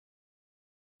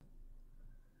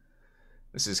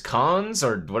This is Khans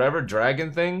or whatever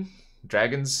dragon thing.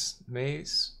 Dragon's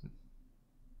Maze.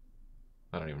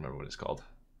 I don't even remember what it's called.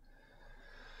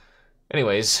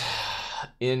 Anyways,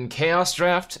 in Chaos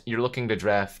Draft, you're looking to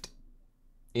draft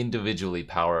individually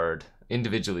powered,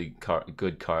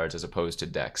 good cards as opposed to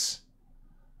decks.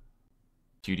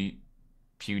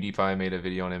 PewDiePie made a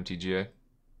video on MTGA.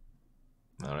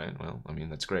 Alright, well, I mean,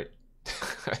 that's great.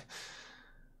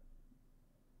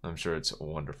 I'm sure it's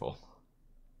wonderful.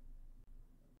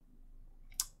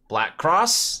 Black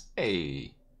Cross?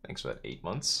 Hey, thanks for that 8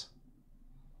 months.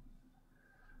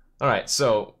 Alright,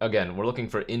 so again, we're looking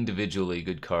for individually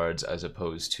good cards as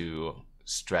opposed to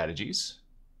strategies.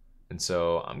 And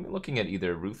so I'm looking at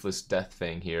either Ruthless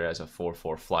Deathfang here as a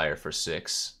 4/4 flyer for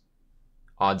 6.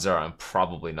 Odds are I'm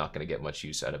probably not going to get much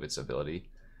use out of its ability.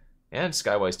 And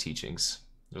Skywise Teachings.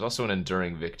 There's also an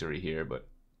Enduring Victory here, but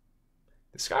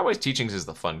the Skywise Teachings is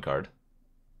the fun card.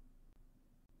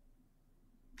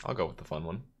 I'll go with the fun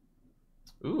one.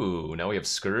 Ooh, now we have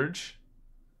Scourge.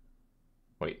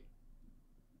 Wait.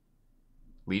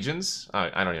 Legions?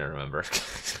 I don't even remember.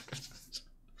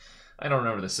 I don't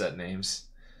remember the set names.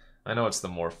 I know it's the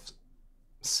morph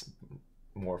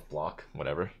block,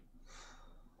 whatever.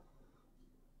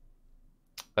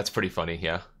 That's pretty funny,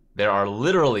 yeah. There are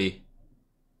literally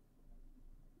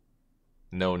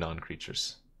no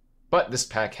non-creatures. But this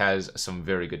pack has some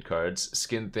very good cards.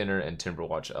 Skin Thinner and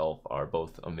Timberwatch Elf are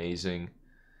both amazing.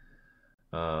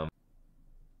 Well,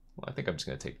 I think I'm just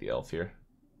going to take the Elf here.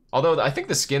 Although I think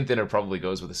the Skin Thinner probably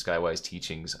goes with the Skywise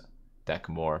Teachings deck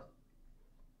more.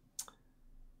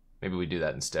 Maybe we do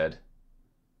that instead.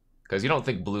 Because you don't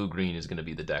think blue-green is going to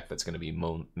be the deck that's going to be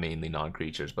mainly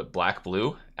non-creatures. But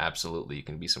black-blue, absolutely, you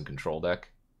can be some control deck.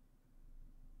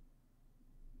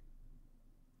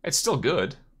 It's still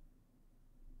good.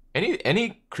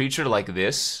 Any creature like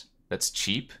this that's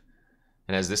cheap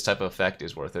and has this type of effect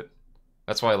is worth it.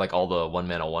 That's why I like all the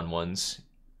 1-mana 1/1s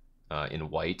in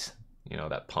white. You know,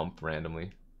 that pump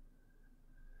randomly.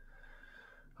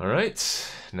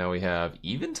 Alright, now we have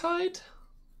Eventide.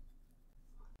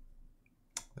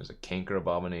 There's a Canker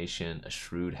Abomination, a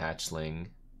Shrewd Hatchling.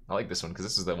 I like this one because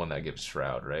this is the one that gives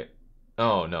Shroud, right?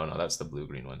 Oh, no, that's the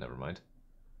blue-green one. Never mind.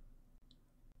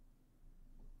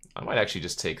 I might actually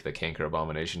just take the Canker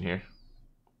Abomination here.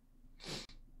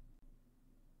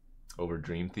 Over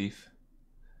Dream Thief.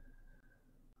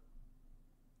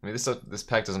 I mean, this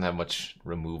pack doesn't have much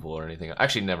removal or anything.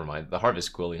 Actually, never mind. The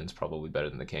Harvest Quillion's probably better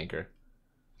than the Canker.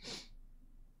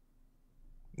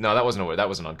 No, that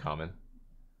wasn't uncommon.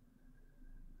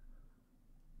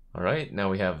 Alright,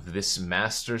 now we have this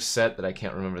Master set that I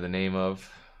can't remember the name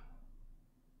of.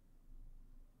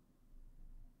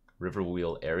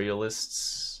 Riverwheel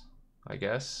Aerialists, I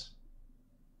guess.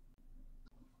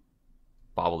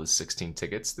 Bobbled is 16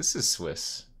 tickets. This is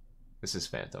Swiss. This is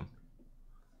Phantom.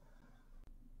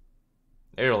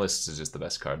 Aerialists is just the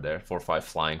best card there. 4/5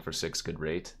 flying for 6, good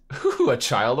rate. Ooh, a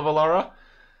Child of Alara?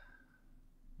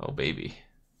 Oh, baby.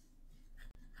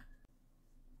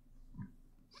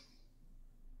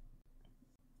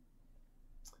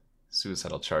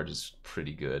 Suicidal Charge is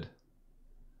pretty good.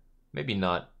 Maybe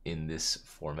not in this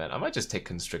format. I might just take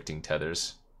Constricting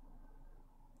Tethers.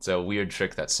 It's a weird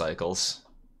trick that cycles.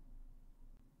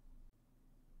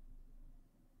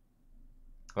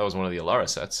 That was one of the Alara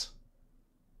sets.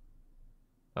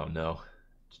 Oh no.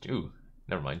 Ooh,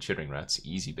 never mind. Chittering Rats.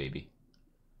 Easy, baby.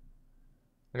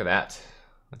 Look at that.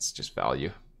 That's just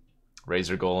value.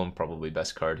 Razor Golem, probably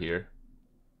best card here.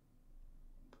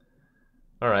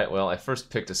 Alright, well, I first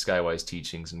picked a Skywise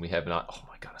Teachings, and we have not... Oh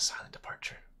my god, a Silent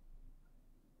Departure.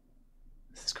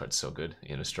 This card's so good.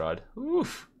 Innistrad.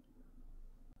 Oof.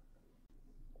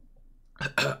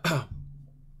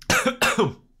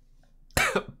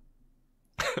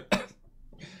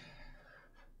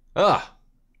 Ah.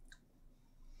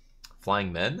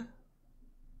 Flying Men?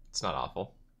 It's not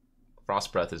awful.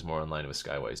 Frost Breath is more in line with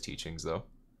Skywise Teachings, though.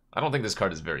 I don't think this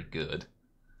card is very good.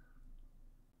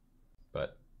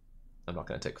 But I'm not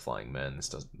going to take Flying Men.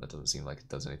 That doesn't seem like it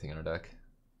does anything in our deck.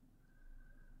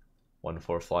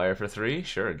 1/4 flyer for 3?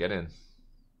 Sure, get in.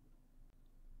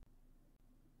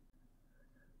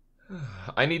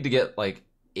 I need to get like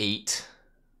 8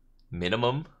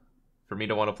 minimum for me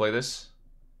to want to play this.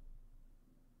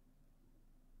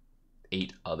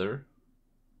 8 other.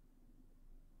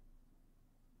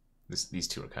 These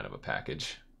two are kind of a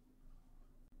package.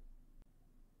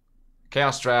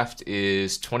 Chaos Draft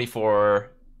is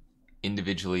 24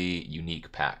 individually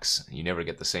unique packs. You never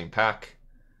get the same pack.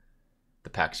 The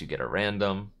packs you get are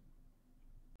random.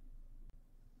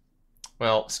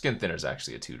 Well, Skin Thinner is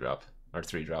actually a 2-drop, or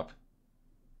 3-drop.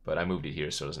 But I moved it here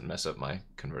so it doesn't mess up my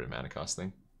converted mana cost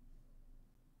thing.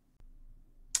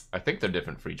 I think they're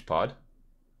different for each pod.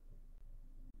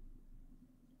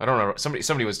 I don't know.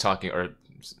 Somebody was talking, or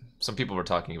some people were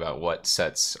talking about what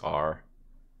sets are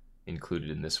included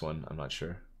in this one. I'm not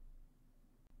sure.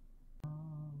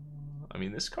 I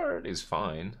mean, this card is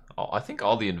fine. I think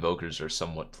all the invokers are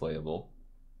somewhat playable.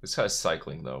 This has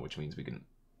cycling, though, which means we can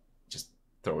just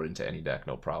throw it into any deck,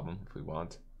 no problem, if we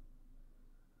want.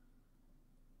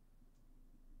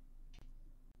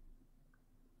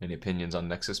 Any opinions on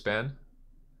Nexus ban?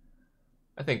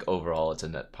 I think overall it's a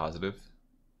net positive.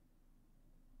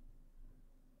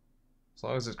 As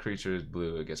long as this creature is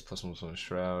blue, it gets +1/+1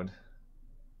 Shroud.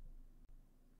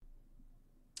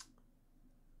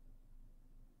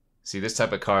 See, this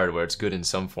type of card where it's good in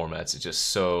some formats, it's just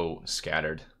so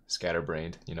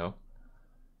scatterbrained, you know?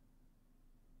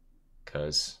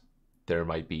 Because there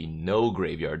might be no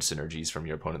graveyard synergies from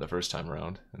your opponent the first time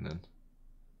around, and then...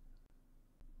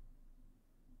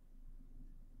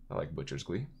 I like Butcher's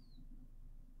Glee.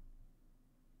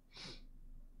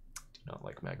 Do not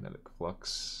like Magnetic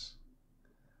Flux.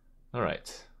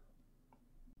 Alright.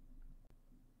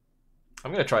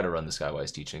 I'm going to try to run the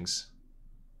Skywise Teachings.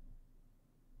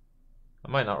 I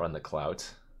might not run the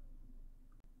Clout.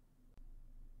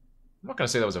 I'm not going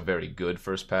to say that was a very good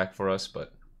first pack for us,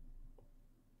 but...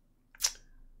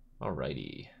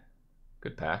 Alrighty.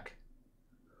 Good pack.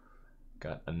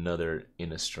 Got another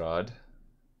Innistrad.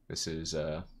 This is,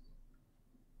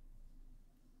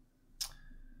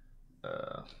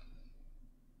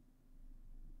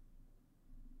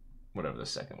 whatever the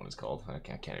second one is called. I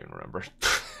can't even remember.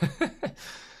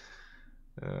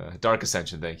 Dark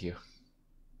Ascension, thank you.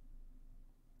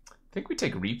 I think we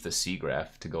take Reap the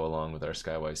Seagraph to go along with our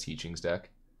Skywise Teachings deck.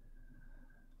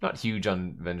 Not huge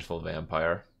on Vengeful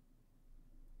Vampire.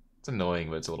 It's annoying,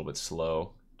 but it's a little bit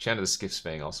slow. Chant of the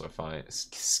Skifsang also fine.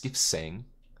 Skifsang.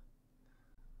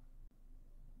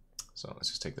 So let's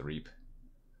just take the Reap.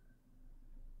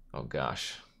 Oh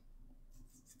gosh.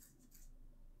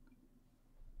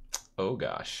 Oh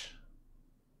gosh.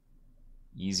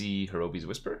 Easy Hirobi's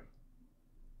Whisper?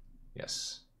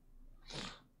 Yes.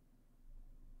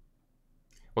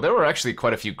 Well, there were actually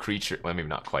quite a few creatures. Well, maybe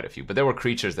not quite a few, but there were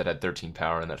creatures that had 13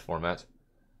 power in that format.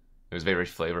 It was very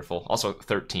flavorful. Also,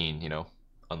 13, you know,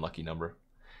 unlucky number.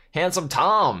 Handsome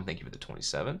Tom! Thank you for the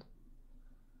 27.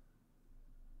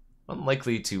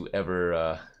 Unlikely to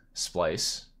ever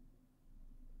splice,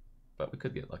 but we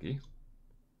could get lucky.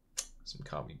 Some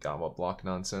Kamigawa block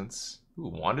nonsense. Ooh,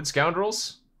 Wanted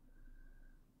Scoundrels?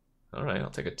 Alright, I'll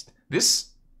take it.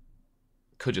 This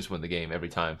could just win the game every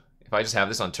time. If I just have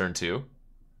this on turn 2.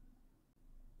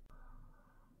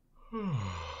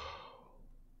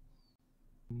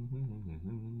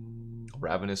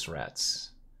 Ravenous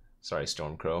Rats. Sorry,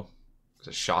 Stormcrow. There's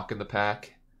a Shock in the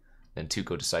pack. Then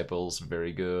Tuco Disciples,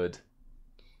 very good.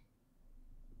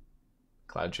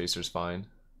 Cloud Chaser's fine.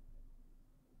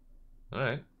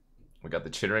 Alright. We got the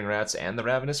Chittering Rats and the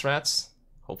Ravenous Rats.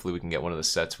 Hopefully we can get one of the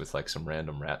sets with like some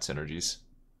random rat synergies.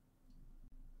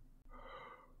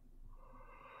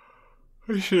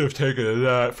 I should have taken a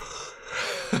nap.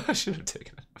 I should have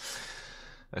taken it.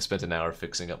 I spent an hour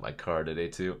fixing up my car today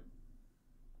too.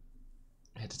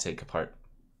 I had to take apart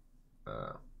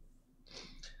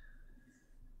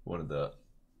one of the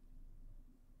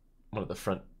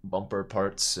front bumper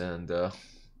parts and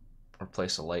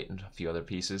replace a light and a few other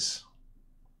pieces.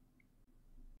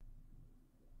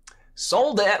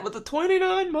 Sold that with the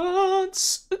 29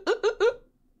 months.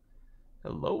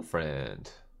 Hello, friend.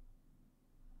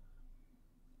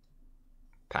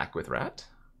 Pack with rat?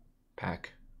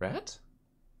 Pack rat?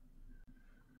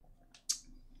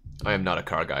 I am not a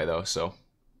car guy though, so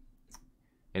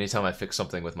anytime I fix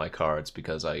something with my car, it's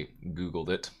because I Googled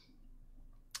it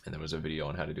and there was a video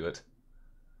on how to do it.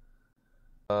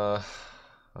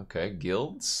 Okay,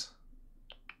 guilds.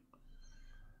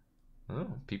 Oh,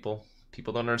 people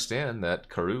don't understand that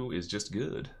Karoo is just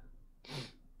good.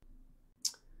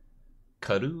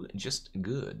 Karoo just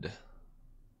good.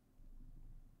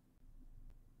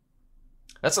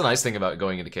 That's the nice thing about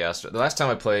going into Chaos. The last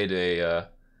time I played a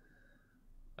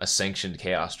sanctioned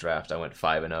Chaos draft, I went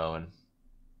 5-0, and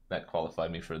that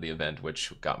qualified me for the event,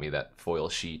 which got me that foil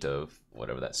sheet of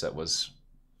whatever that set was.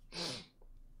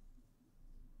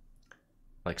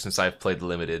 Like, since I've played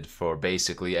limited for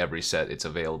basically every set it's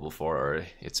available for, or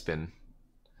it's been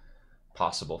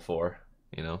possible for,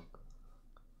 you know,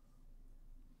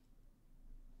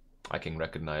 I can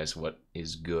recognize what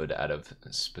is good out of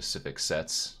specific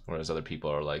sets, whereas other people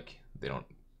are like, they don't,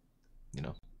 you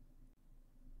know.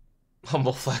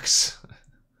 Humble flex.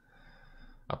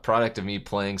 A product of me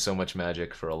playing so much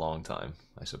Magic for a long time,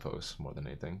 I suppose, more than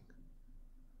anything.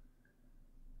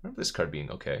 I remember this card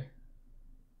being okay.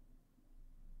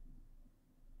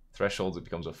 Thresholds, it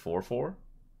becomes a 4/4.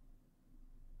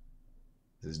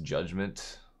 This is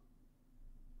Judgment.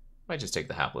 Might just take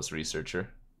the Hapless Researcher.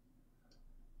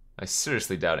 I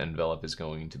seriously doubt Envelop is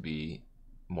going to be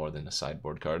more than a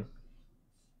sideboard card.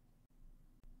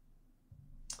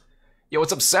 Yo,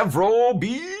 what's up, Several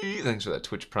B? Thanks for that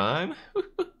Twitch Prime.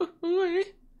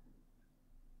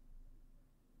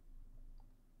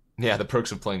 Yeah, the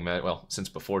perks of playing Mad. Well, since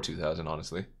before 2000,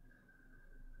 honestly.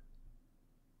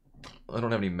 I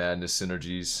don't have any Madness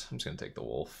synergies. I'm just gonna take the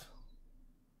Wolf.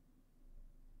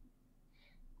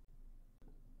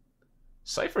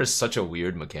 Cypher is such a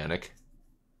weird mechanic.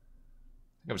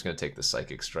 I'm just gonna take the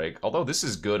Psychic Strike. Although this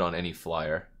is good on any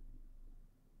flyer.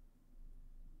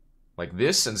 Like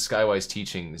this and Skywise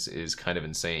Teachings is kind of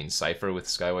insane. Cypher with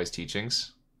Skywise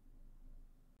Teachings.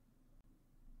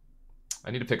 I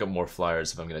need to pick up more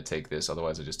flyers if I'm gonna take this,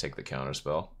 otherwise I just take the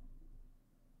counterspell.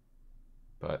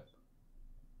 But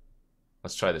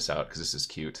let's try this out because this is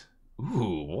cute.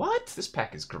 Ooh, what? This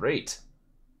pack is great.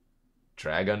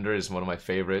 Drag Under is one of my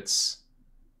favorites.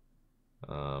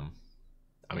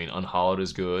 I mean, Unhallowed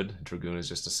is good. Dragoon is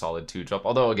just a solid 2-drop.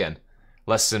 Although, again,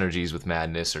 less synergies with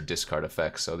Madness or discard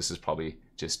effects, so this is probably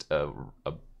just a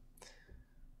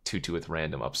 2/2 with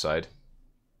random upside.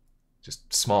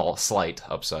 Just small, slight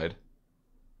upside.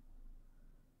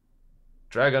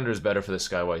 Drag Under is better for the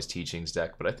Skywise Teachings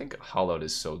deck, but I think Hollowed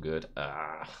is so good.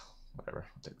 Whatever.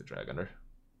 I'll take the Drag Under.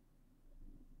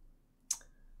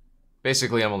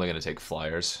 Basically, I'm only going to take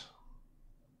flyers.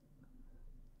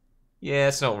 Yeah,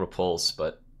 it's no Repulse,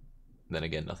 but then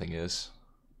again, nothing is.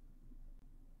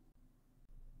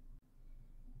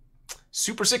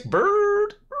 Super Sick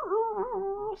Bird!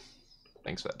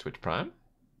 Thanks for that Twitch Prime.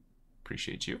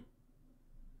 Appreciate you.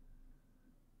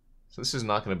 So this is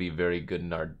not going to be very good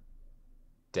in our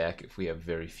deck if we have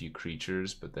very few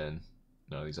creatures, but then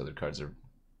none of these other cards are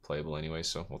playable anyway,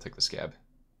 so we'll take the Scab.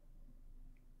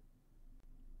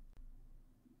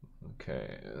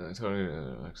 Okay,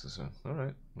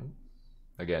 alright.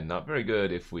 Again, not very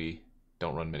good if we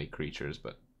don't run many creatures,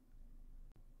 but...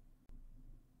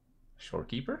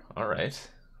 Shorekeeper? Alright.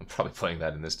 I'm probably playing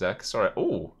that in this deck. Sorry.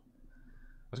 Oh!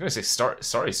 I was going to say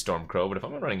sorry, Stormcrow, but if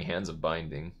I'm running Hands of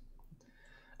Binding...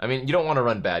 I mean, you don't want to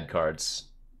run bad cards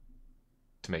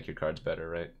to make your cards better,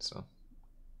 right? So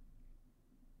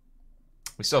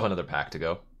we still have another pack to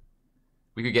go.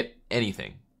 We could get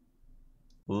anything.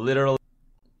 Literally.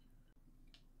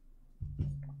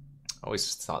 I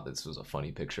always thought this was a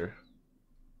funny picture.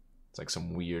 It's like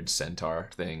some weird centaur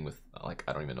thing with, like,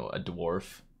 I don't even know, a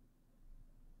dwarf.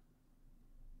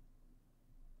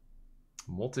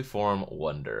 Multiform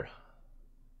Wonder.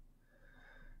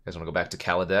 You guys want to go back to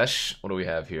Kaladesh? What do we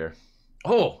have here?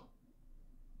 Oh!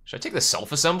 Should I take the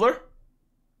Self-Assembler?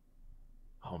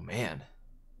 Oh, man.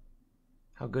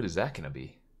 How good is that going to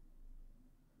be?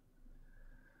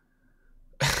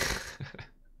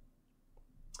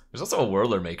 There's also a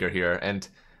Whirler Maker here, and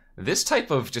this type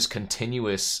of just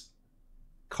continuous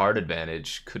card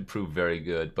advantage could prove very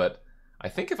good, but I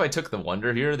think if I took the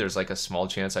Wonder here, there's like a small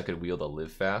chance I could wield a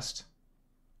Live Fast.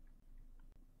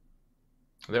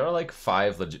 There are like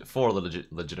four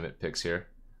legitimate picks here.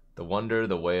 The Wonder,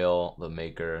 the Whale, the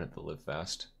Maker, the Live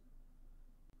Fast.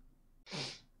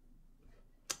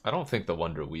 I don't think the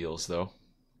Wonder wheels, though,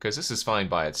 because this is fine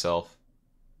by itself.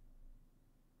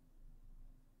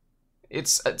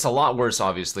 It's a lot worse,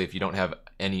 obviously, if you don't have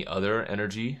any other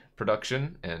energy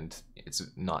production, and it's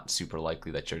not super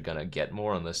likely that you're gonna get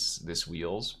more unless this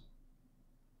wheels.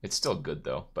 It's still good,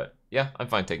 though, but yeah, I'm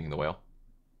fine taking the Whale.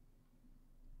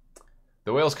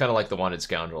 The Whale's kind of like the Wanted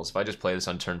Scoundrels. If I just play this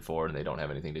on turn 4 and they don't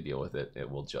have anything to deal with it, it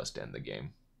will just end the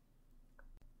game.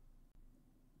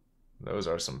 Those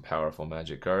are some powerful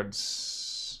Magic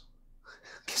cards.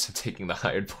 Guess I'm taking the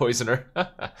Hired Poisoner.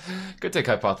 Could take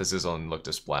Hypothesis and look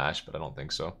to splash, but I don't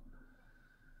think so.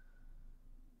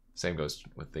 Same goes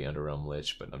with the Underrealm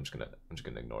Lich, but I'm just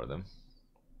gonna ignore them.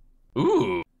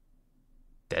 Ooh,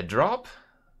 Dead Drop.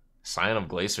 Scion of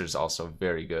Glacier is also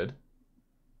very good.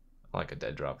 I like a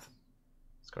Dead Drop.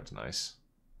 This card's nice.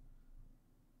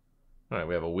 All right,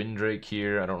 we have a Windrake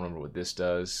here. I don't remember what this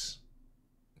does.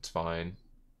 It's fine.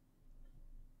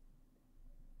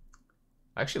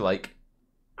 I actually like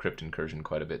Crypt Incursion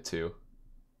quite a bit too.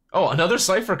 Oh, another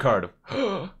Cypher card!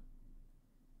 I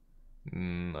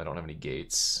don't have any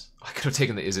gates. I could have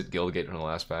taken the Izzet Guildgate from the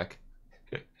last pack.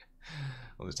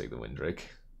 I'll just take the Windrake.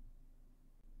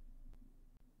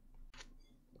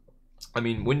 I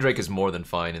mean, Windrake is more than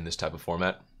fine in this type of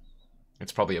format.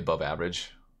 It's probably above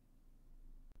average.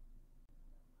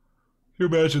 You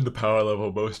imagine the power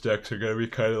level most decks are going to be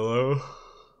kind of low.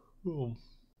 Ooh.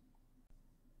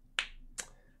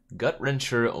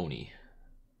 Gut-Wrencher Oni.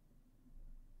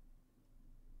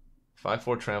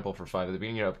 5/4 trample for 5. At the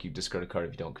beginning of your upkeep, discard a card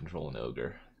if you don't control an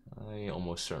ogre. I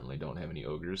almost certainly don't have any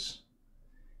ogres.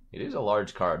 It is a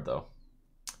large card, though.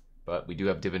 But we do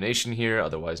have Divination here,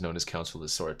 otherwise known as Council of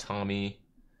Soratami.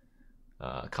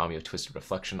 Kami of Twisted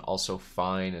Reflection, also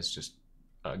fine. It's just,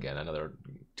 again, another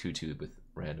 2/2 with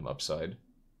random upside.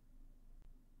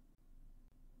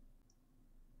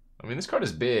 I mean, this card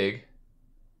is big.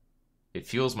 It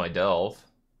fuels my delve.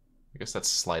 I guess that's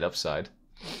slight upside.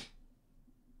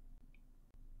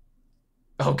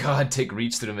 Oh god, take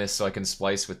Reach Through the Mist so I can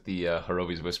splice with the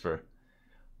Harovi's Whisper.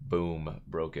 Boom,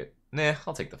 broke it. Nah,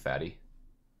 I'll take the fatty.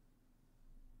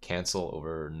 Cancel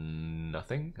over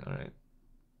nothing? Alright.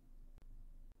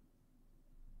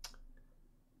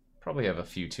 Probably have a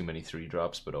few too many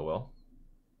 3-drops, but oh well.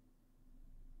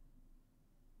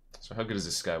 So how good is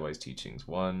this Skywise Teachings?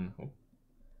 1,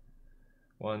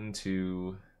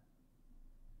 2,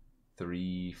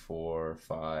 3, 4,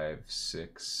 5,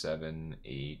 6, 7,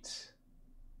 8,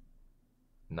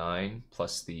 9,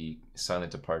 plus the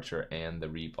Silent Departure and the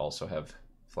Reap also have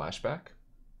Flashback.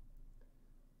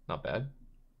 Not bad.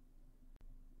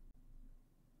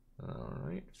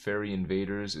 Alright, Fairy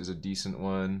Invaders is a decent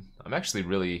one. I'm actually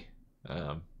really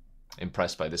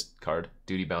impressed by this card,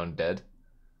 Duty Bound Dead.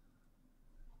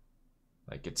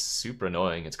 Like, it's super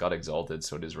annoying. It's got Exalted,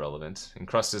 so it is relevant.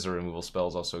 Encrust as a removal spell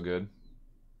is also good.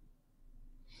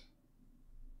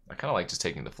 I kind of like just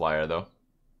taking the flyer, though.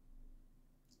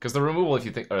 Because the removal, if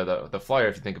you think, or the flyer,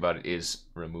 if you think about it, is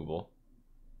removal.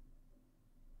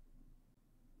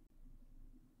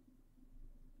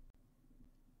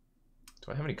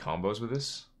 Do I have any combos with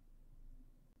this?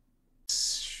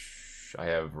 I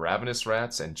have Ravenous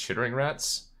Rats and Chittering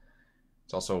Rats.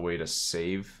 It's also a way to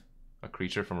save a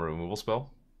creature from a removal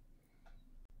spell.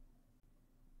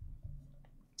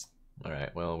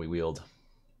 Alright, well, we wheeled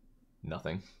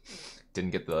nothing.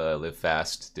 Didn't get the Live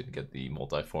Fast, didn't get the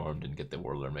Multiform, didn't get the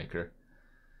Whirler Maker.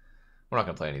 We're not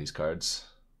going to play any of these cards.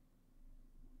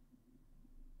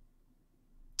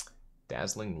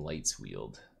 Dazzling Lights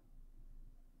Wield.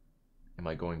 Am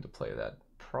I going to play that?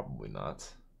 Probably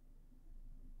not.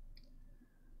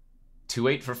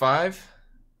 2/8 for 5?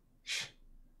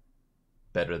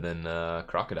 Better than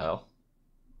Crocodile.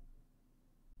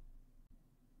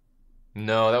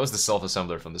 No, that was the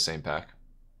Self-Assembler from the same pack.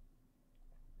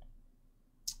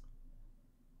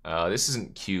 This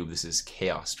isn't Cube, this is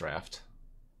Chaos Draft.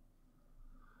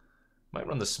 Might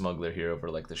run the Smuggler here over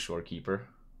like the Shorekeeper.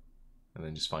 And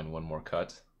then just find one more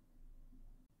cut.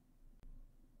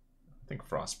 I think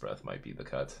Frost Breath might be the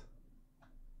cut.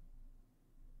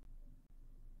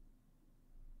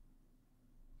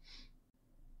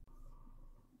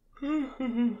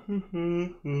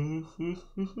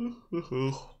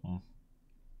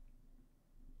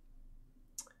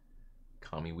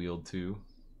 Kami Wield 2.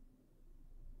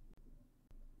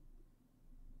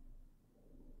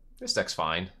 This deck's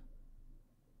fine.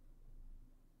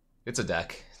 It's a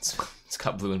deck. It's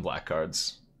got blue and black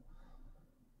cards.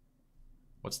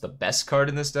 What's the best card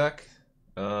in this deck?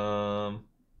 We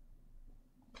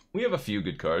have a few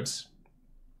good cards.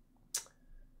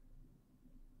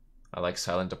 I like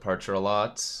Silent Departure a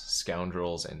lot.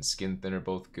 Scoundrels and Skin Thinner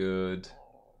both good.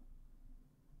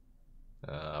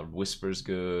 Whisper's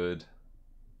good.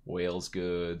 Whale's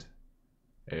good.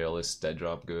 Airless Dead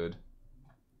Drop good.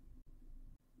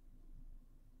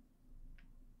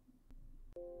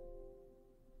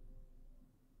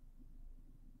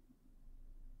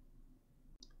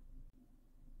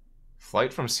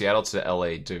 Flight from Seattle to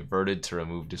LA diverted to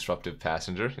remove Disruptive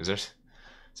Passenger. Is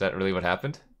that really what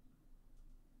happened?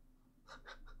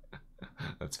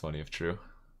 That's funny if true.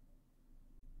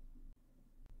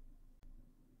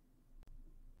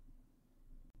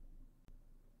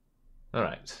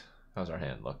 Alright. How's our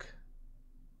hand look?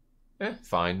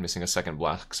 Fine. Missing a second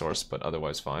black source, but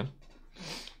otherwise fine.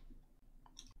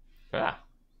 Ah.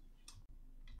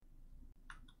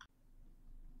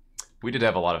 We did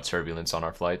have a lot of turbulence on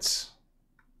our flights.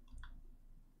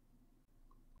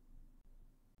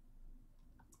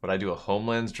 Would I do a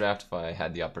Homelands draft if I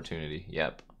had the opportunity?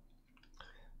 Yep.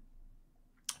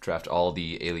 Draft all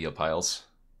the Aelia piles.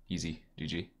 Easy.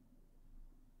 GG.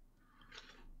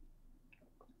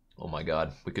 Oh my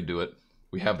god. We could do it.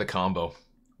 We have the combo.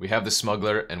 We have the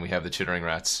Smuggler and we have the Chittering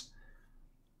Rats.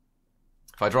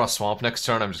 If I draw a Swamp next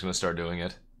turn, I'm just going to start doing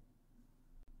it.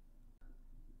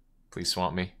 Please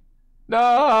swamp me.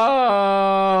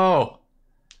 No!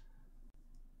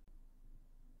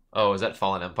 Oh, is that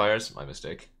Fallen Empires? My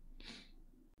mistake.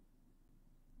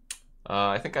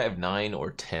 I think I have 9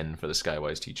 or 10 for the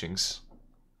Skywise Teachings.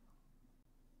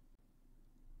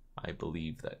 I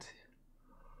believe that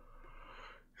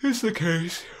is the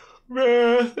case.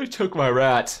 They took my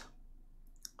rat.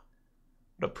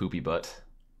 What a poopy butt.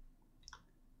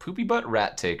 Poopy butt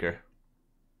rat taker.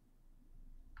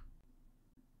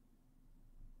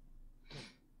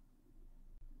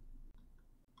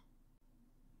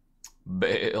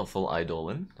 Baleful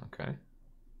Eidolon. Okay.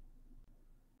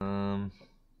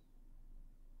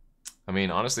 I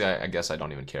mean, honestly, I guess I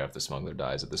don't even care if the smuggler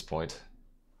dies at this point.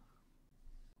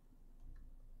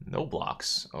 No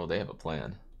blocks. Oh, they have a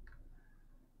plan.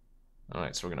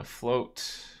 Alright, so we're gonna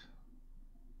float.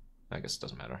 I guess it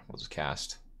doesn't matter. We'll just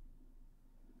cast.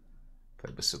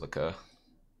 Play Basilica.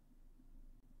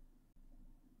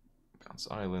 Bounce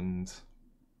Island.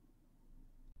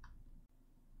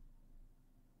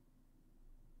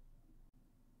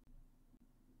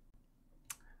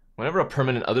 Whenever a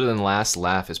permanent other than Last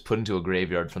Laugh is put into a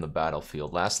graveyard from the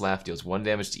battlefield, Last Laugh deals 1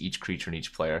 damage to each creature and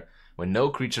each player. When no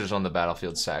creatures on the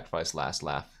battlefield, sacrifice Last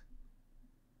Laugh.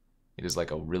 It is like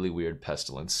a really weird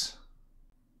pestilence.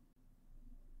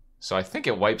 So I think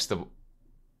it wipes the...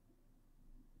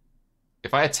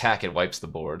 If I attack, it wipes the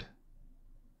board.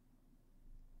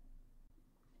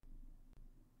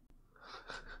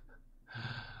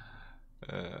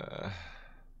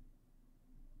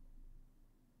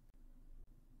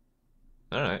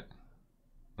 Alright.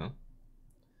 Well.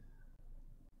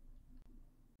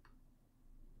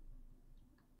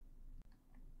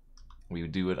 We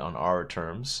would do it on our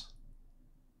terms.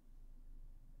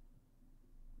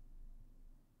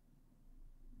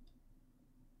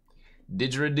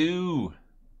 Didgeridoo!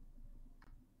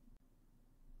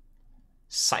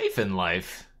 Siphon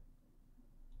Life?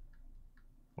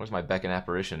 Where's my Beckon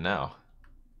Apparition now?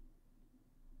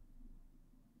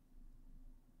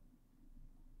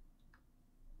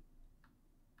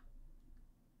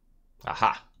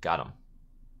 Aha! Got him.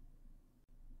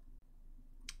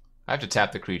 I have to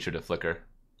tap the creature to flicker.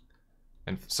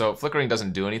 And so flickering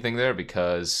doesn't do anything there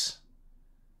because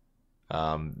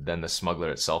then the smuggler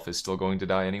itself is still going to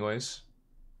die anyways.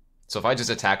 So if I just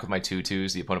attack with my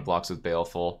 2/2s, the opponent blocks with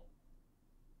Baleful.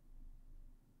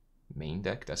 Main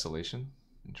deck Desolation?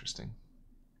 Interesting.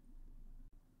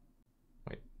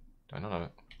 Wait, do I not have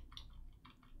it?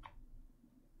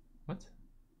 What?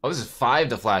 Oh, this is 5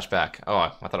 to flashback. Oh, I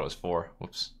thought it was 4.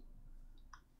 Whoops.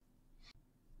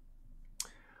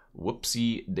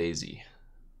 Whoopsie daisy.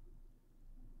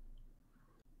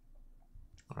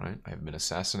 Alright, I have been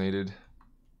assassinated.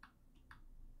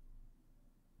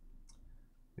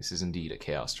 This is indeed a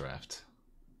chaos draft.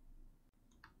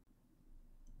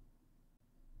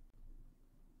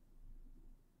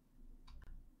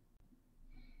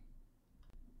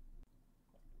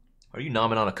 Are you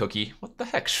nomming on a cookie? What the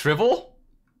heck, Shrivel?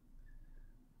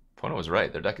 Pono was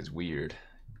right, their deck is weird.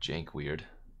 Jank weird.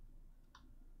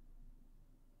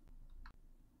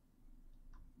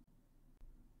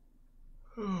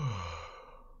 Hmm.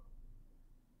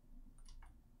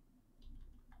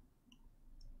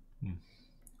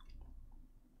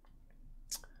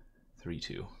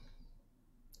 3-2.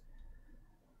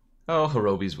 Oh,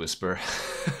 Hirobi's Whisper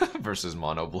versus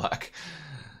Mono Black.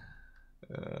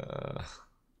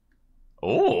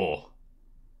 Oh!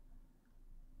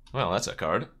 Well, that's a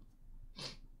card.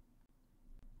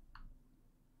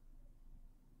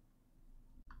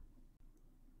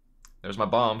 There's my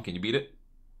bomb. Can you beat it?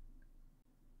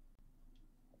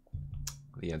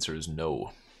 The answer is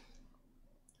no.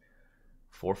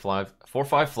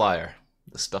 4/5 flyer.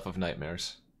 The stuff of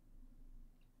nightmares.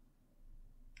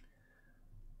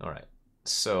 Alright.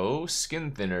 So, Skin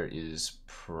Thinner is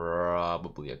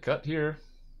probably a cut here.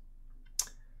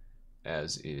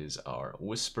 As is our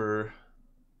Whisper.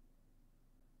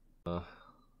 You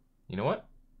know what?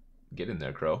 Get in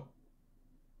there, Crow.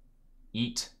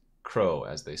 Eat Crow,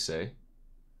 as they say.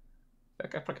 In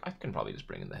fact, I can probably just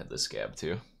bring in the Headless Scab,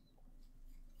 too.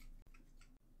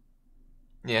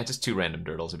 Yeah, just 2 random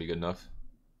Dirtles would be good enough.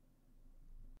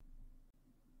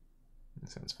 That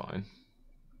sounds fine.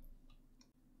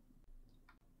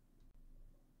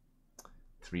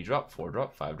 3-drop,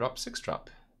 4-drop, 5-drop,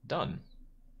 6-drop. Done.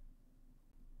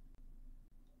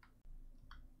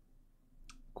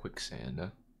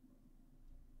 Quicksand.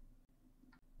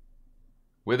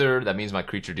 Wither, that means my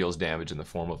creature deals damage in the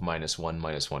form of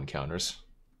 -1/-1 counters.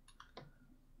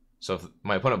 So if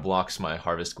my opponent blocks my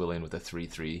Harvest Gwillian with a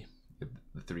 3/3,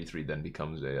 the 3/3 then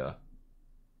becomes a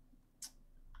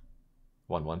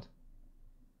 1/1.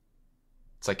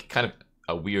 It's like kind of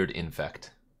a weird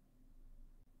infect.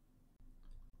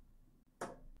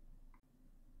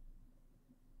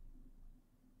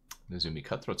 Nezumi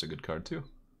Cutthroat's a good card too.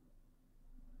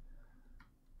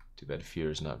 Too bad Fear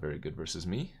is not very good versus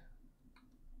me.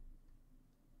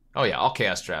 Oh yeah, all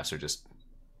chaos drafts are just...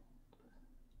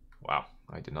 Wow,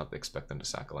 I did not expect them to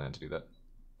sack a land to do that.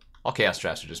 All chaos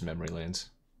drafts are just memory lanes.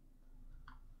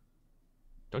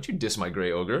 Don't you diss my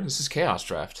Grey Ogre. This is Chaos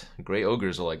Draft. Grey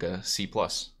Ogres are like a C+.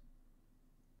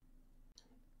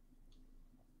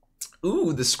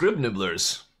 Ooh, the Scrib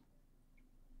Nibblers.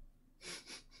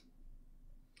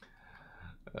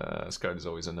 This card is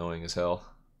always annoying as hell.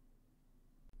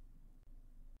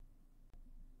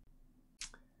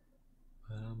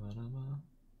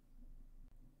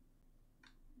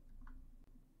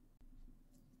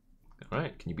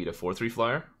 Alright, can you beat a 4/3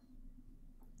 flyer?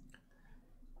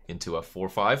 Into a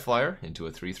 4/5 flyer? Into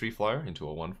a 3/3 flyer? Into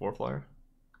a 1/4 flyer?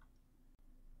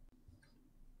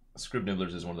 Scrib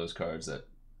Nibblers is one of those cards that...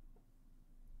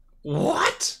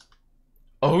 What?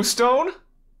 O-Stone?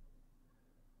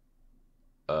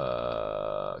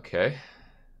 Okay.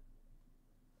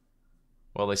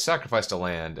 Well, they sacrificed a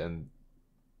land, and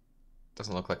it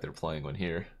doesn't look like they're playing one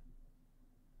here.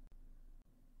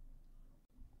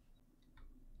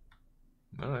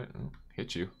 Alright, I'll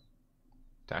hit you.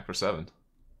 Attack for 7.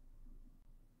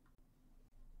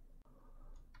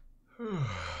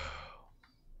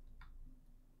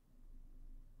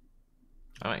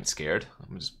 I ain't scared. I'm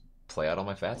gonna just play out all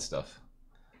my fat stuff.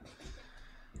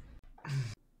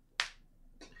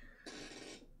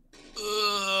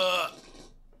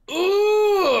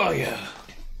 Oh yeah.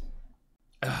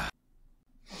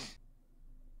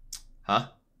 Huh?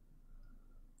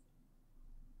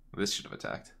 This should have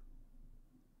attacked.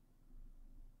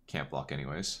 Can't block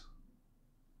anyways.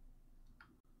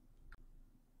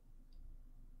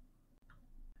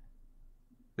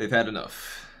 They've had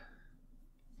enough.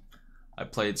 I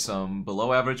played some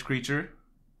below average creature,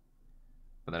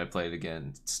 but then I played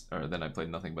again, or then I played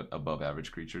nothing but above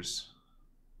average creatures.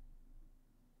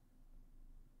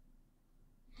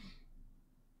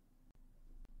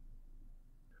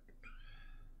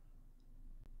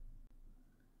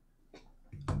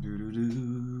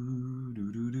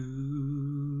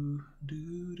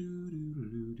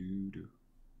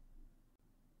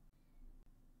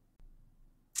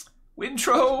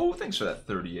 Wintro, thanks for that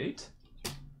 38.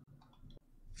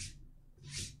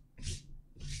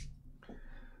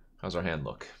 How's our hand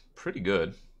look? Pretty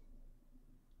good.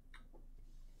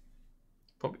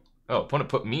 Oh, opponent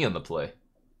put me on the play.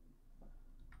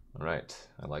 Alright,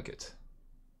 I like it.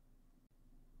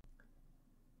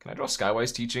 Can I draw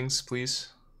Skywise Teachings, please?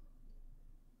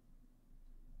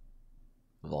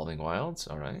 Evolving Wilds,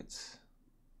 alright.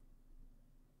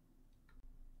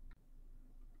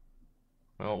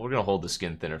 Well, we're gonna hold the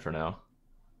Skin Thinner for now.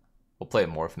 We'll play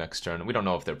Morph next turn. We don't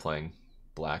know if they're playing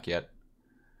black yet.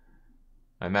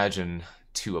 I imagine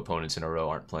 2 opponents in a row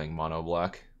aren't playing mono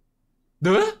black.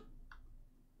 Duh?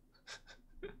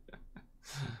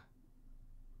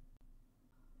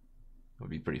 Would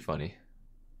be pretty funny.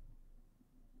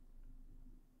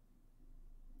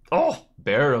 Oh!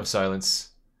 Bearer of Silence.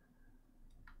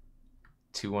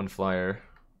 2/1 flyer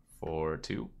for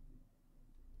 2.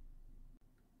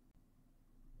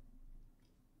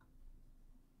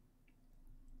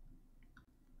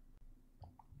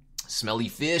 Smelly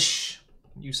Fish.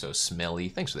 You so smelly.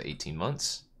 Thanks for the 18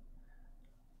 months.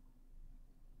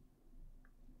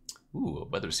 Ooh, a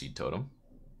Weather Seed Totem.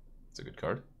 It's a good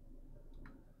card.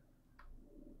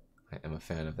 I am a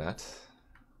fan of that.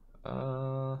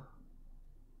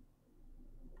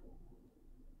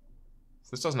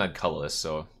 This doesn't add colorless,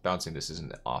 so bouncing this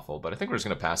isn't awful, but I think we're just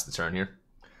going to pass the turn here.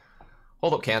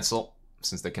 Hold up, cancel,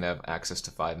 since they can have access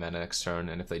to 5 mana next turn,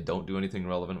 and if they don't do anything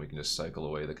relevant, we can just cycle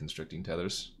away the Constricting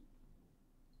Tethers.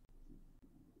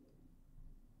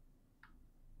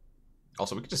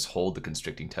 Also, we could just hold the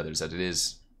Constricting Tethers as it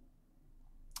is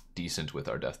decent with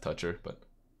our Death Toucher, but...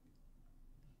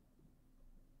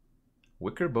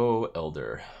 Wickerbow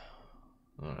Elder.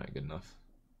 Alright, good enough.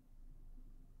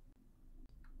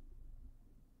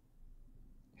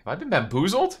 Have I been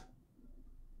bamboozled?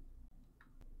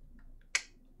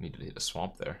 Needed to hit a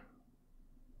swamp there.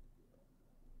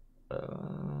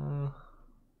 Alright,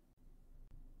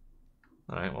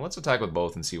 well, let's attack with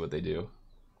both and see what they do.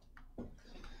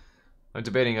 I'm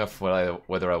debating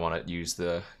whether I want to use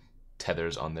the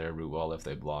tethers on their root wall if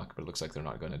they block, but it looks like they're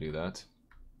not going to do that.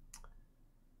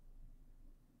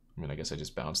 I mean, I guess I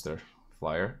just bounced their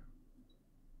flyer.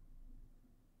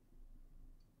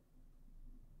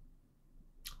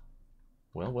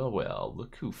 Well, well, well,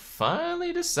 look who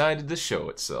finally decided to show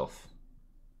itself.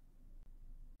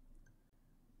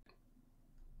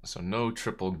 So no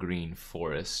triple green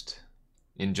forest.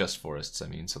 In just forests, I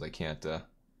mean, so they can't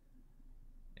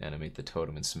animate the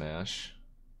totem and smash.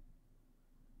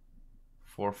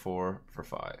 4/4 for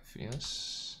 5,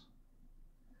 yes.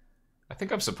 I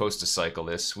think I'm supposed to cycle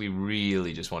this. We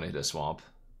really just want to hit a swamp.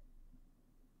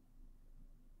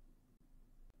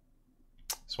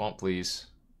 Swamp, please.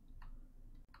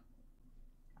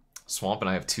 Swamp, and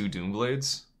I have 2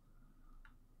 Doomblades.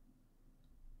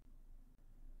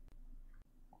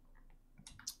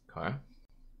 Okay.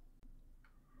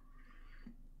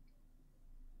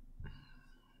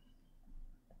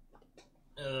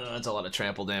 That's a lot of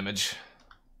trample damage.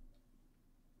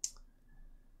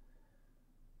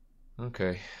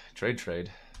 Okay,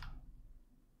 trade.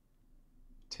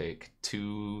 Take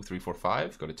 2, 3, 4,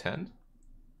 5, go to 10.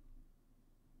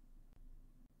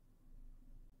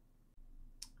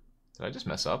 Did I just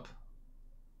mess up?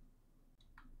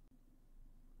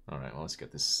 Alright, well, let's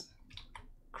get this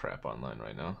crap online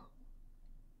right now.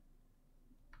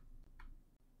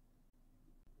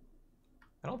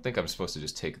 I don't think I'm supposed to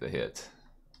just take the hit.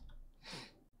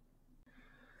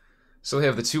 So they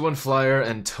have the 2/1 flyer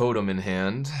and totem in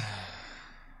hand.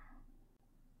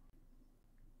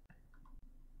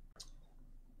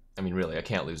 I mean, really, I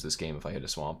can't lose this game if I hit a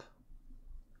swamp.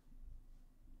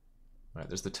 Alright,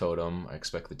 there's the totem. I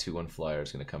expect the 2/1 flyer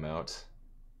is going to come out.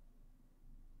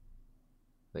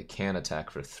 They can attack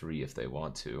for 3 if they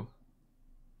want to.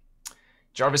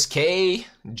 Jarvis K,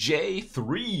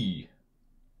 J3.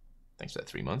 Thanks for that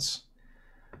 3 months.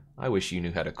 I wish you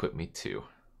knew how to equip me too.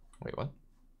 Wait, what?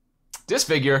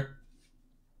 Disfigure!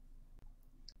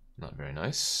 Not very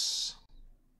nice.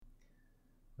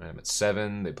 I'm at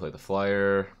 7. They play the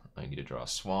flyer. I need to draw a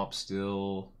swamp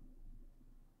still.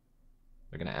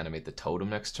 They're going to animate the totem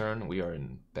next turn. We are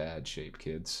in bad shape,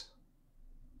 kids.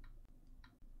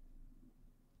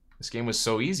 This game was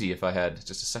so easy if I had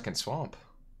just a second swamp.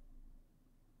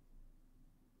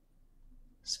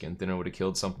 Skin Thinner would have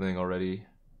killed something already.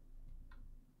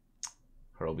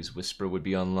 Harlby's Whisper would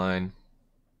be online.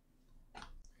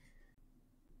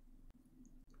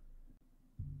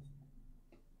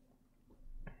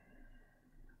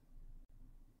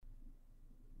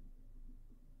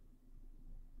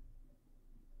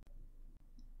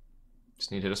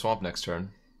 Just need to hit a swamp next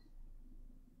turn.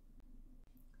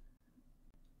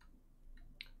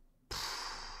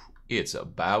 It's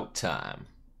about time.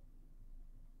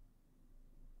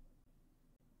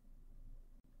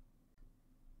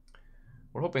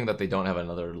 We're hoping that they don't have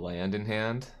another land in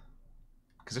hand.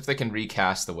 Because if they can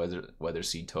recast the Weather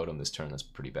Seed Totem this turn, that's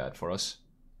pretty bad for us.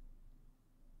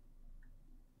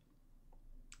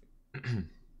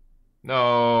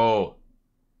 No!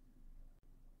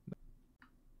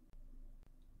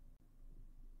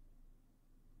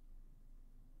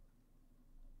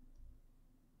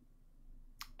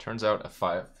 Turns out a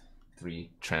 5/3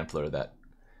 Trampler that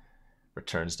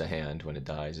returns to hand when it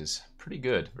dies is pretty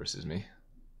good versus me.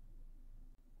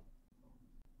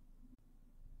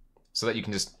 So that you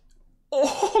can just...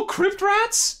 Oh, Crypt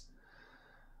Rats?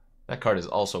 That card is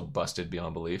also busted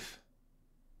beyond belief.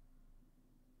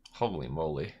 Holy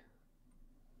moly.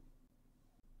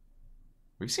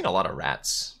 We've seen a lot of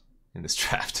rats in this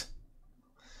draft.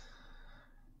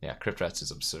 Yeah, Crypt Rats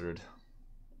is absurd.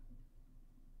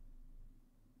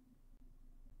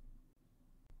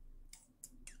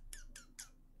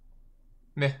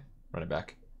 Meh. Run it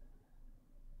back.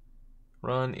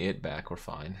 Run it back, we're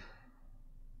fine.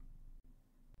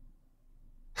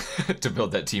 To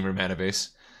build that Teamer mana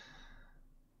base.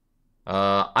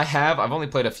 I've only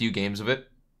played a few games of it.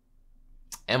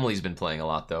 Emily's been playing a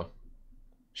lot, though.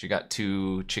 She got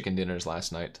 2 chicken dinners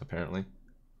last night, apparently.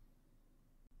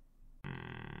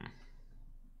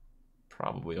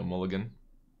 Probably a mulligan.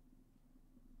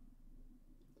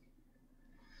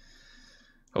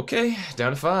 Okay,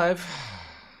 down to 5.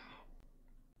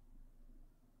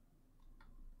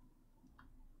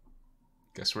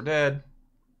 Guess we're dead.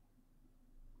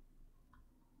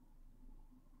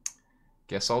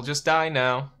 Guess I'll just die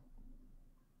now.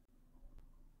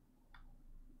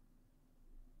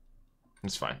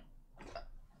 It's fine.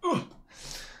 Ugh.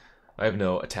 I have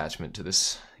no attachment to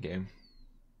this game.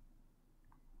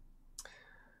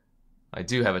 I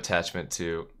do have attachment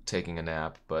to taking a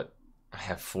nap, but I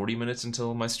have 40 minutes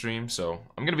until my stream, so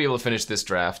I'm going to be able to finish this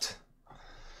draft.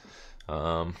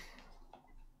 But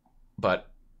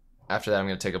after that, I'm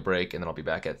going to take a break, and then I'll be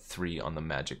back at 3 on the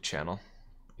Magic channel,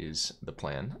 is the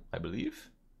plan, I believe.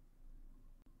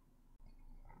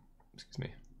 Excuse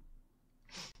me.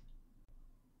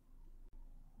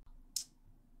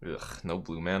 Ugh, no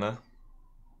blue mana.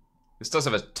 This does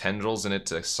have a Tendrils in it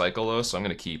to cycle, though, so I'm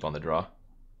going to keep on the draw.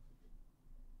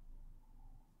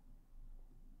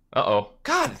 Uh-oh.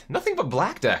 God, nothing but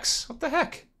black decks. What the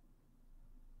heck?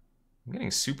 I'm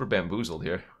getting super bamboozled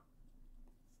here.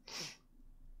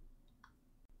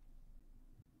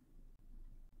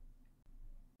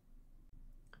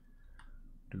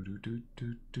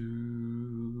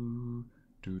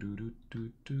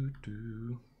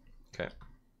 Okay.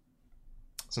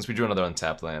 Since we drew another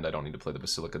untapped land, I don't need to play the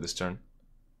Basilica this turn.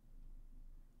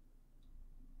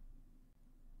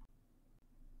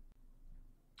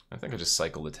 I think I just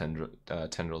cycle the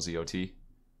Tendrils EOT.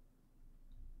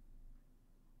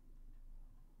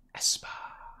 Espa.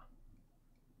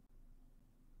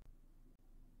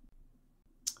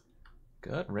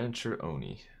 Gut Wrencher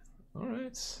Oni.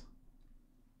 Alright.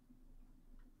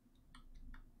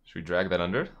 Should we drag that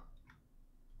under?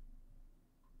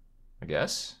 I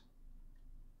guess.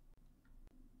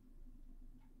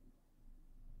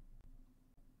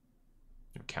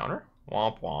 Counter?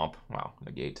 Womp womp. Wow,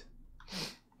 negate.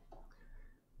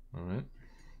 Alright,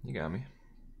 you got me.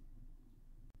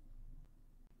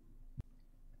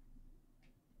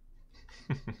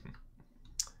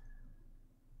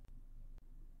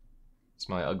 It's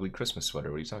my ugly Christmas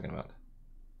sweater. What are you talking about?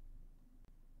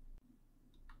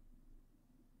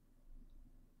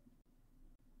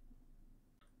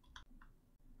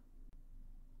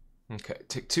 Okay,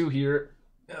 take 2 here.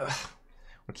 Ugh.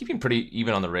 We're keeping pretty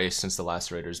even on the race since the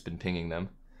Lacerator's been pinging them.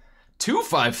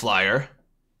 2/5 flyer?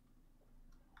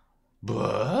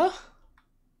 Buh?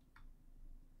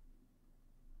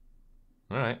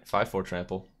 Alright, 5/4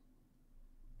 trample.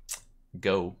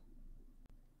 Go.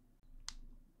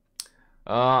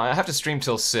 I have to stream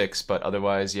till 6, but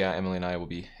otherwise, yeah, Emily and I will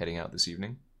be heading out this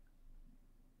evening.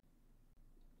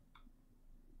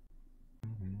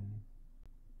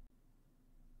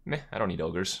 Meh, I don't need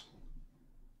ogres.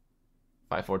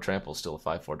 5/4 trample, still a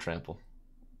 5/4 trample.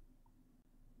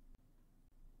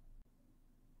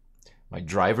 My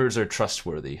drivers are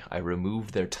trustworthy. I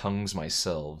removed their tongues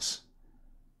myself.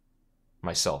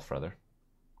 Myself, rather.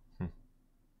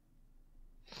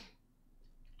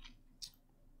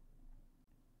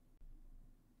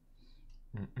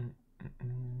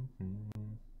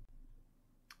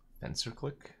 Fencer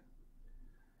click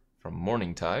from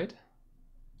Morningtide.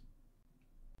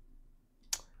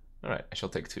 Alright, I shall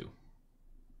take 2.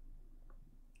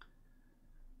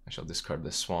 I shall discard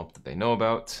the swamp that they know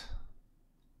about.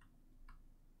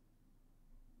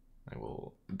 I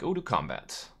will go to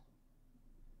combat.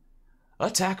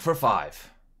 Attack for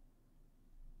 5.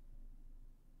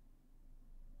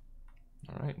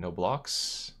 Alright, no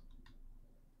blocks.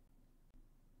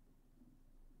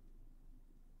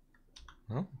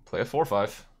 Well, play a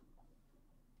 4/5.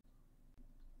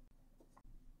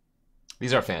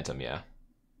 These are Phantom, yeah.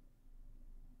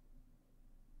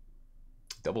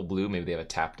 Double blue, maybe they have a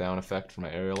tap down effect for my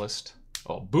Aerialist.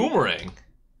 Oh, Boomerang!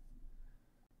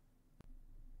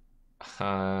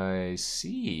 I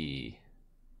see.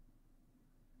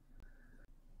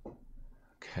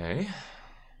 Okay.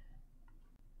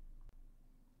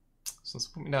 So let's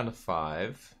put me down to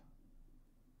 5.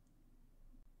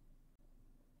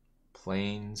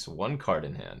 Plains, 1 card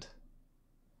in hand.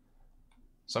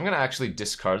 So I'm going to actually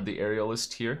discard the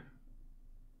Aerialist here.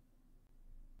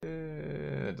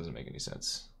 That doesn't make any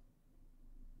sense.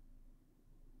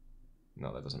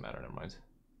 No, that doesn't matter, never mind.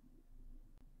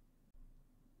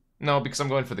 No, because I'm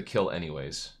going for the kill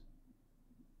anyways.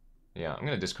 Yeah, I'm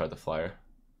going to discard the flyer.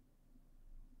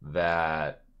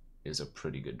 That is a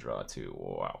pretty good draw too.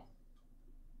 Wow.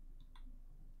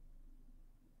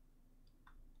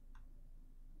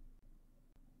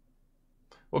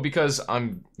 Well, because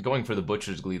I'm going for the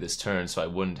Butcher's Glee this turn, so I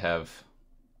wouldn't have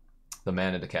the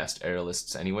mana to cast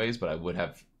Aerialists anyways, but I would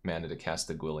have mana to cast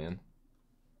the Gwillian.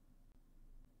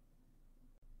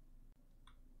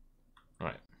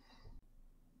 Alright.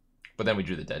 But then we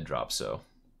drew the dead drop, so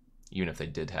even if they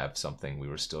did have something, we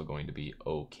were still going to be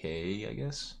okay, I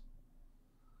guess.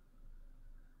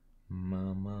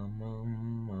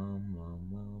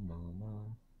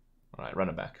 Alright, run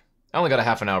it back. I only got a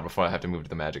half an hour before I have to move to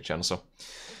the Magic channel, so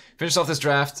finish off this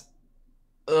draft.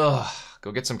 Ugh,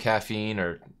 go get some caffeine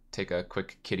or take a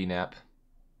quick kitty nap.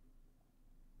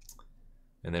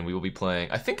 And then we will be playing.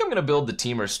 I think I'm going to build the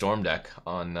Teamer Storm deck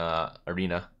on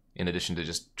Arena, in addition to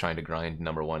just trying to grind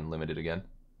 #1 limited again.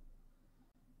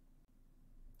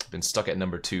 I've been stuck at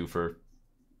 #2 for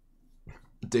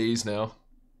days now.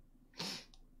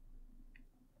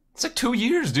 It's like 2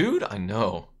 years, dude. I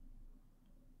know.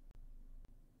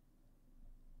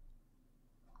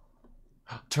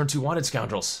 Turn 2 Wanted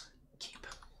Scoundrels. Keep.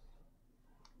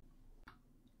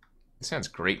 This sounds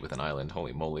great with an island.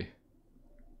 Holy moly.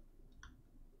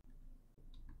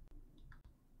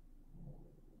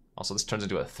 Also, this turns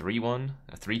into a 3-1,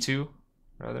 a 3-2,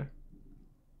 rather.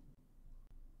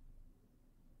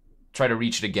 Try to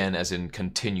reach it again, as in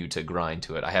continue to grind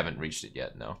to it. I haven't reached it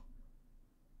yet, no.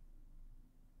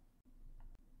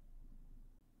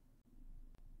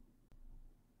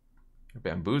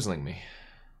 You're bamboozling me.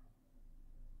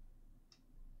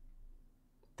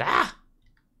 Ah!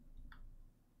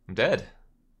 I'm dead.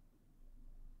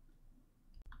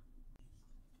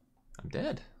 I'm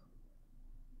dead.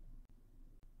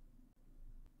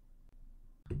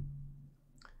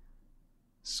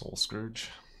 Soul Scourge.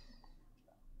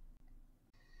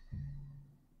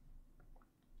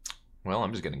 Well,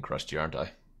 I'm just getting crushed here, aren't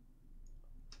I?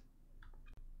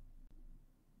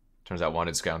 Turns out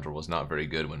Wanted Scoundrel was not very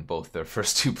good when both their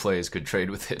first two plays could trade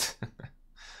with it.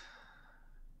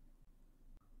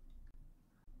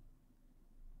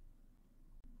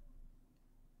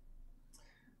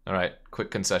 Alright,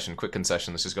 quick concession, quick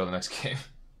concession. Let's just go to the next game.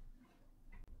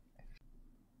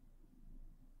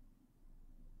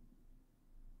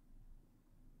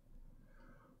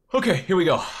 Okay, here we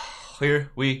go. Here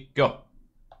we go.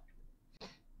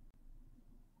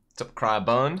 What's up,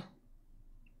 Crybun?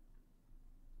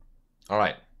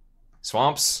 Alright.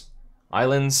 Swamps,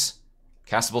 islands,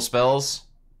 castable spells,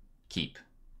 keep.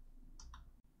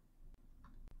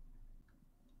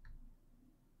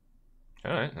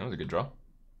 Alright, that was a good draw.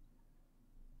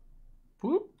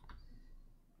 Whoop.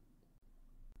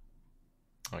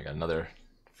 Oh, I got another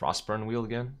Frostburn wheel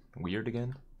again. Weird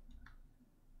again.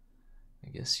 I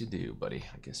guess you do, buddy.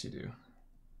 I guess you do.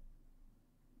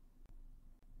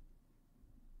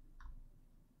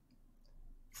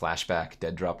 Flashback,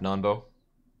 dead drop Nonbo.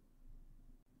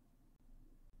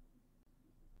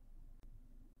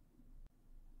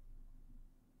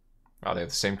 Wow, they have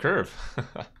the same curve.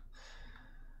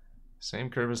 Same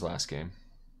curve as last game.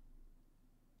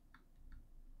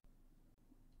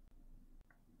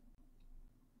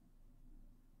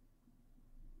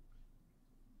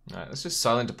 Alright, let's just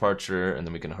Silent Departure, and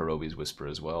then we can Hirobi's Whisper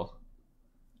as well.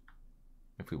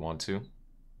 If we want to. I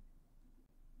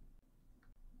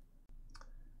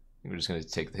think we're just going to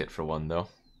take the hit for one, though.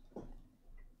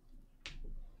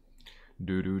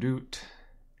 Doo-doo-doot.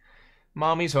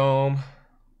 Mommy's home.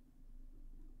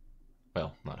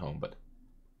 Well, not home, but...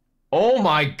 Oh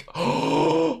my...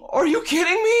 Are you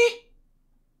kidding me?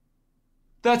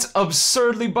 That's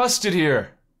absurdly busted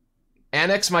here.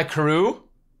 Annex my Karoo?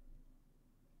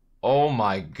 Oh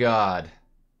my god.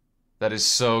 That is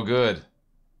so good.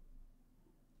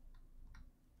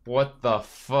 What the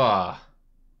fuck?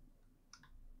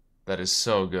 That is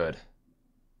so good.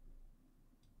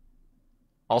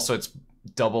 Also, it's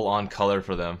double on color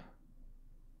for them.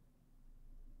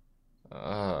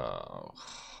 Oh,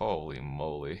 holy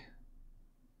moly.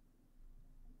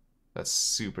 That's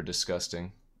super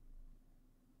disgusting.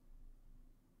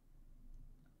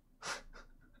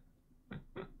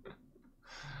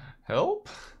 Help?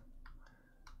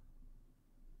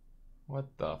 What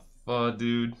the fuck,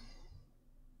 dude?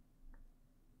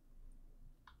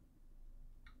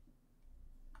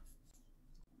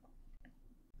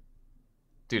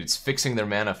 Dude, it's fixing their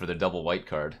mana for their double white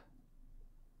card.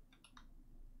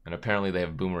 And apparently they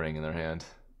have Boomerang in their hand.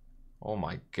 Oh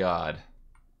my god.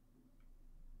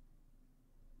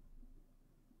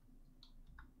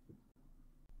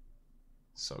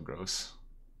 So gross.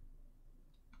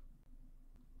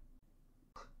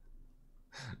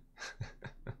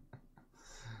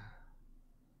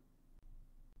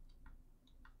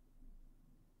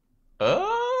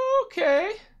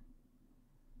 Okay.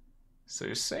 So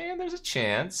you're saying there's a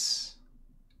chance.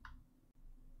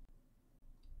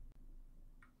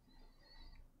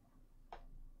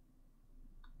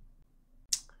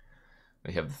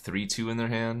 They have the 3/2 in their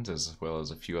hand, as well as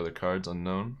a few other cards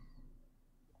unknown.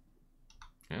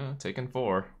 Yeah, taking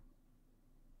 4.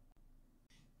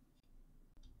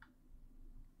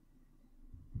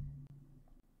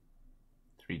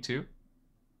 Three, 2.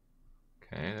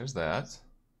 Okay, there's that.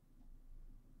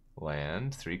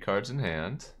 Land, 3 cards in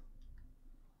hand.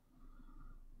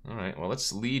 Alright, well,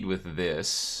 let's lead with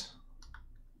this.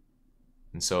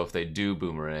 And so if they do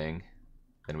Boomerang,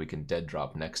 then we can dead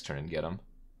drop next turn and get them.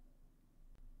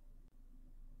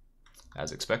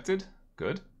 As expected.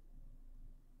 Good.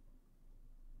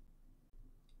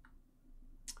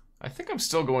 I think I'm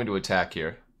still going to attack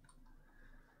here.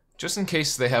 Just in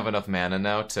case they have enough mana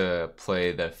now to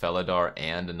play the Felidar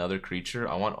and another creature.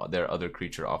 I want their other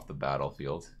creature off the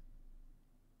battlefield.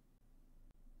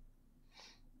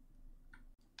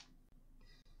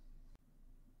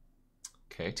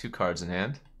 Okay, 2 cards in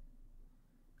hand.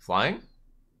 Flying?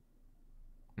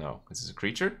 No, this is a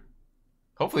creature?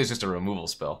 Hopefully it's just a removal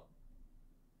spell.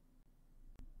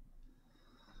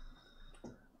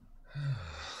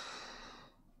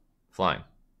 Flying.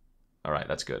 Alright,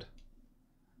 that's good.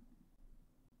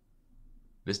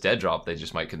 This dead drop they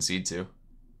just might concede to.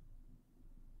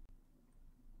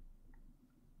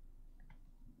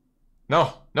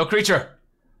 No! No creature!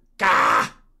 Gah!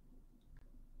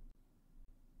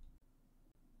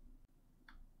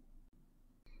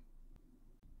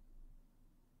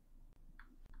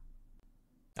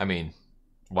 I mean,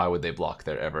 why would they block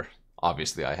there ever?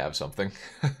 Obviously, I have something.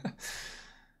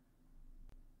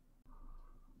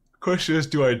 Question is,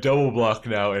 do I double block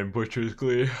now in Butcher's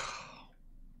Glee?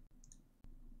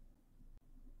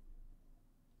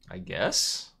 I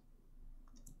guess.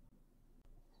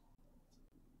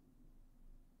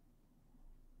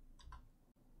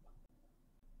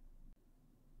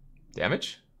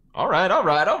 Damage? Alright,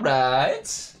 alright,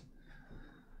 alright.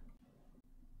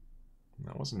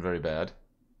 That wasn't very bad.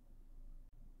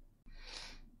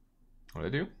 What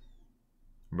did I do?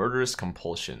 Murderous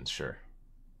Compulsion, sure.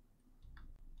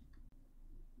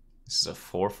 This is a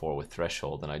 4/4 with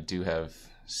Threshold, and I do have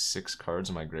 6 cards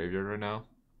in my graveyard right now.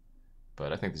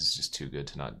 But I think this is just too good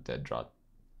to not dead drop.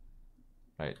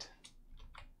 Right.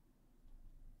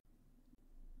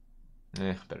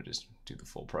 Better just do the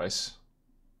full price.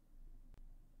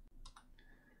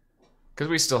 Because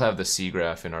we still have the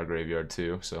Seagraph in our graveyard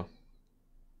too, so.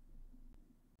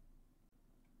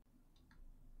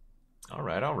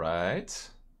 Alright, alright.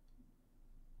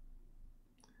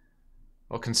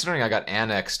 Well, considering I got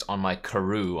annexed on my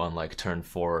Karoo on like turn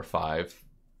 4 or 5.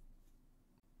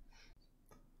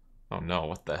 Oh no,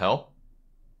 what the hell?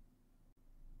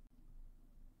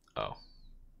 Oh.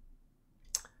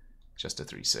 Just a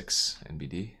 3/6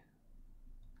 NBD.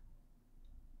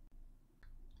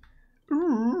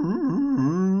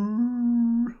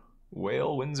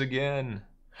 Whale wins again.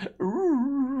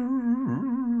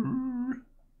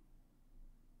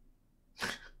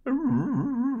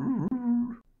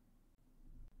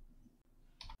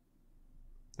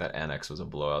 That annex was a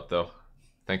blowout, though.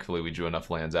 Thankfully, we drew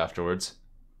enough lands afterwards.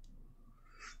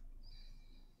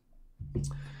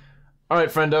 Alright,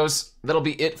 friendos, that'll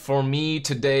be it for me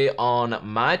today on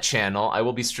my channel. I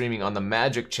will be streaming on the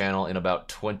Magic channel in about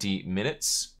 20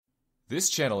 minutes. This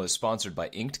channel is sponsored by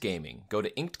Inked Gaming. Go to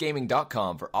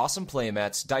inkedgaming.com for awesome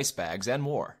playmats, dice bags, and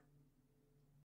more.